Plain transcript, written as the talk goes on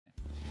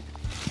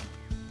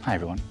Hi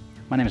everyone,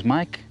 my name is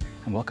Mike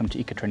and welcome to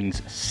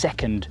EcoTraining's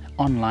second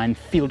online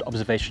field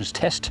observations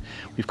test.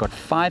 We've got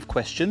 5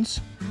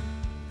 questions.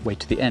 Wait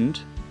to the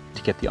end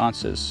to get the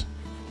answers.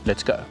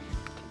 Let's go.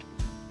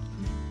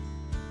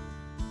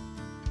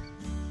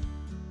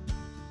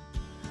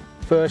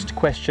 First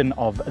question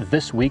of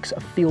this week's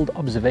field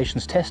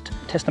observations test.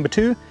 Test number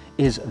 2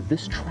 is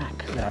this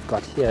track that I've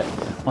got here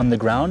on the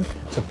ground.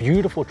 It's a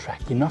beautiful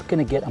track. You're not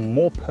going to get a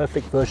more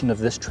perfect version of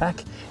this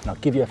track, and I'll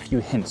give you a few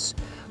hints.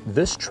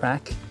 This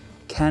track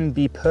can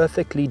be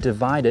perfectly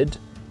divided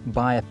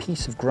by a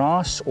piece of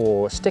grass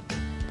or stick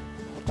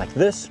like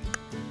this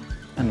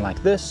and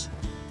like this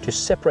to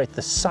separate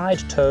the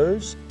side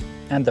toes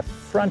and the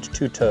front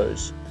 2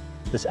 toes.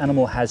 This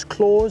animal has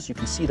claws. You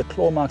can see the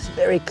claw marks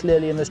very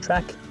clearly in this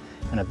track,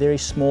 and a very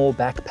small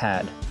back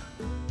pad.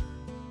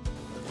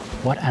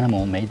 What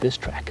animal made this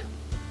track?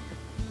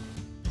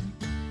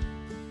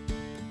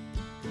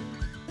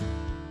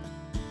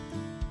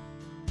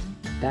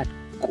 That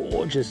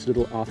gorgeous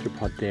little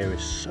arthropod there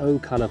is so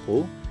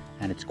colorful,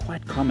 and it's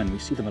quite common. We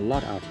see them a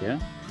lot out here.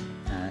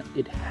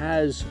 It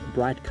has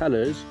bright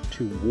colors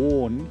to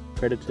warn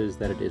predators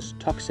that it is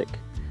toxic.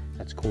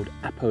 That's called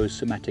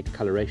aposematic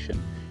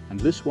coloration. And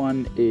this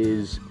one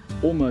is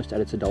almost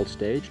at its adult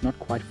stage, not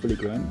quite fully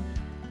grown.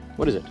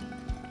 What is it?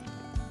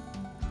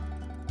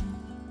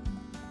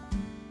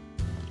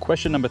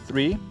 Question number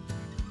 3.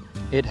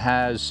 It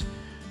has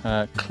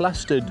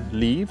clustered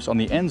leaves on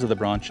the ends of the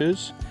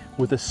branches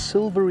with a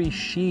silvery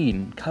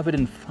sheen covered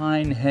in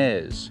fine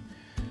hairs.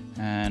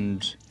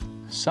 And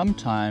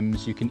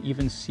sometimes you can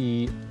even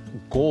see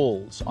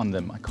galls on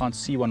them. I can't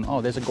see one.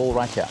 Oh, there's a gall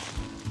right here.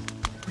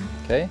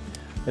 Okay,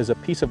 there's a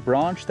piece of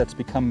branch that's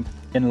become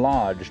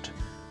enlarged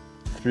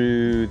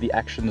through the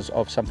actions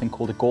of something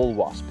called a gall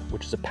wasp,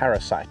 which is a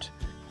parasite.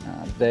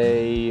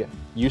 They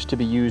used to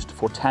be used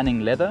for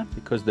tanning leather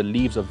because the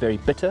leaves are very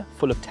bitter,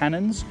 full of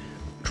tannins,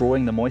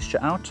 drawing the moisture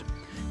out.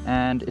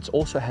 And it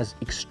also has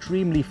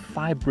extremely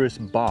fibrous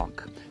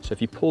bark. So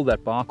if you pull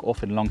that bark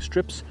off in long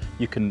strips,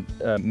 you can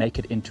make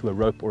it into a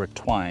rope or a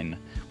twine,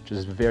 which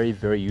is very,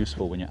 very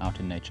useful when you're out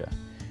in nature.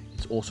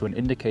 It's also an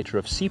indicator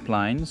of seep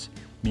lines,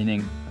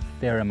 meaning a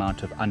fair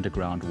amount of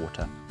underground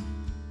water.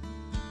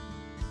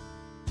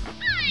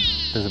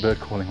 There's a bird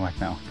calling right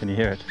now. Can you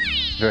hear it?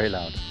 It's very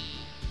loud.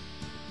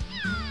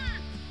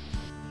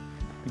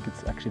 I think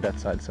it's actually that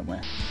side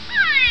somewhere.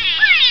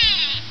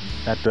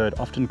 That bird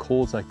often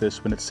calls like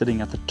this when it's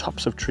sitting at the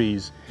tops of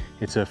trees.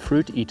 It's a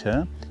fruit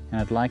eater,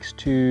 and it likes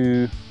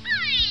to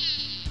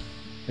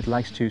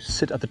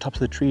sit at the tops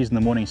of the trees in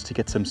the mornings to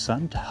get some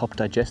sun to help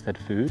digest that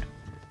food.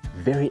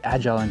 Very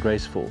agile and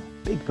graceful.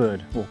 Big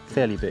bird, well,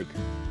 fairly big.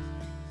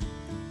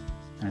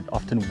 And it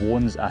often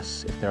warns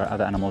us if there are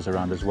other animals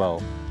around as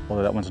well,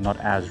 although that one's not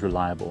as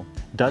reliable.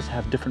 It does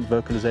have different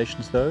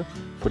vocalizations though,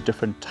 for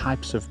different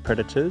types of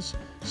predators.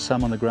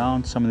 Some on the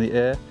ground, some in the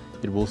air.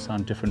 It will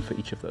sound different for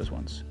each of those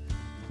ones.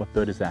 What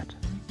bird is that?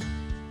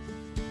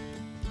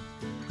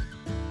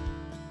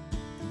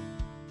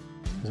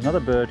 There's another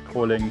bird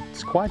calling.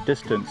 It's quite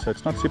distant, so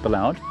it's not super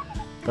loud,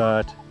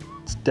 but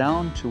it's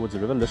down towards the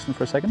river. Listen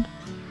for a second.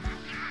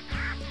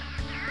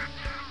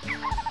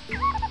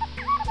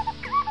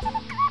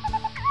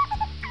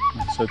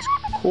 So it's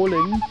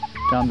calling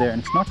down there,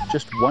 and it's not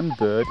just one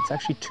bird, it's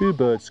actually 2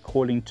 birds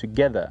calling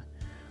together.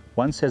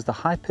 One says the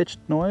high-pitched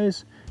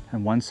noise,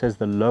 and one says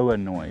the lower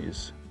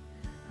noise.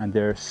 And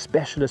they're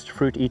specialist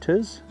fruit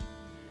eaters,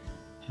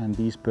 and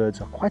these birds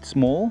are quite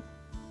small,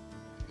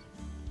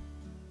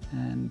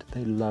 and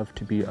they love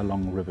to be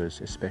along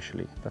rivers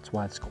especially. That's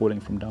why it's calling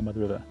from down by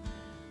the river.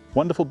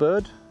 Wonderful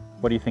bird.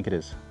 What do you think it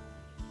is?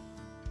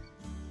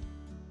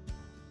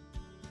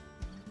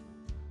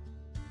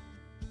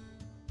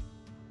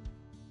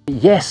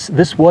 Yes,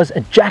 this was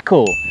a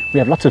jackal. We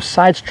have lots of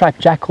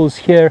side-striped jackals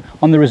here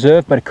on the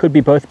reserve, but it could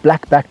be both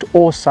black-backed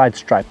or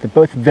side-striped. They're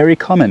both very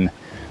common.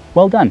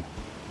 Well done.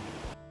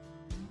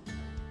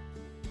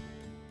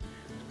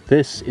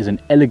 This is an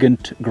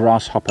elegant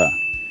grasshopper.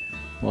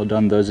 Well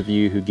done those of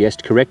you who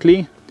guessed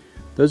correctly.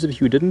 Those of you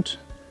who didn't,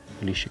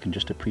 at least you can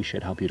just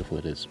appreciate how beautiful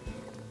it is.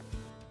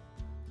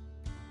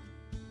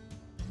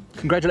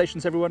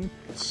 Congratulations everyone.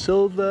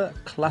 Silver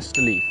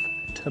clusterleaf,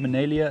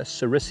 Terminalia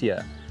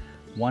sericea.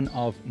 One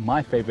of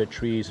my favorite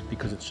trees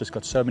because it's just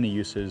got so many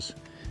uses,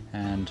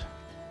 and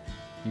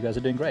you guys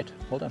are doing great.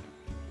 Well done.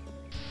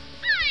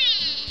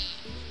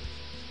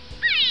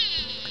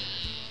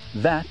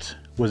 That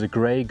was a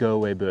grey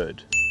go-away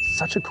bird.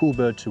 Such a cool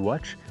bird to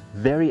watch.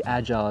 Very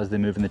agile as they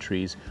move in the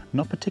trees.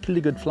 Not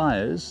particularly good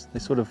flyers. They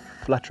sort of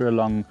flutter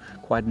along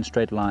quite in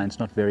straight lines,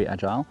 not very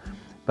agile.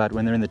 But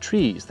when they're in the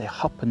trees, they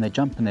hop and they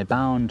jump and they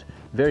bound.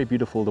 Very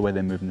beautiful the way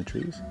they move in the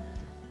trees.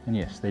 And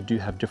yes, they do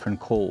have different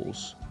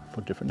calls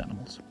for different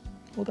animals.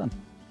 Well done.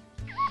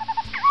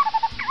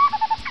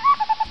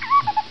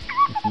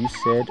 If you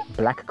said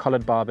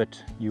black-collared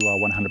barbet, you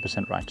are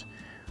 100% right.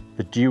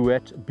 The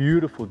duet,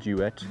 beautiful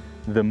duet.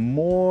 The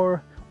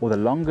more or the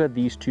longer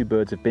these 2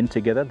 birds have been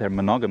together, they're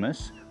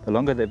monogamous. The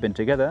longer they've been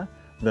together,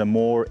 the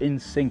more in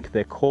sync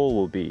their call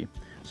will be.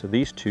 So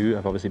these two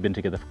have obviously been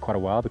together for quite a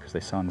while because they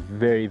sound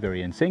very,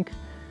 very in sync.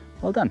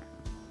 Well done.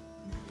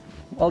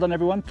 Well done,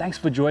 everyone. Thanks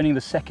for joining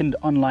the second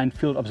online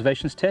field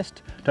observations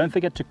test. Don't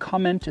forget to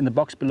comment in the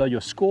box below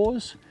your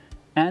scores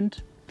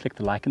and click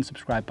the like and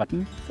subscribe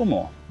button for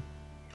more.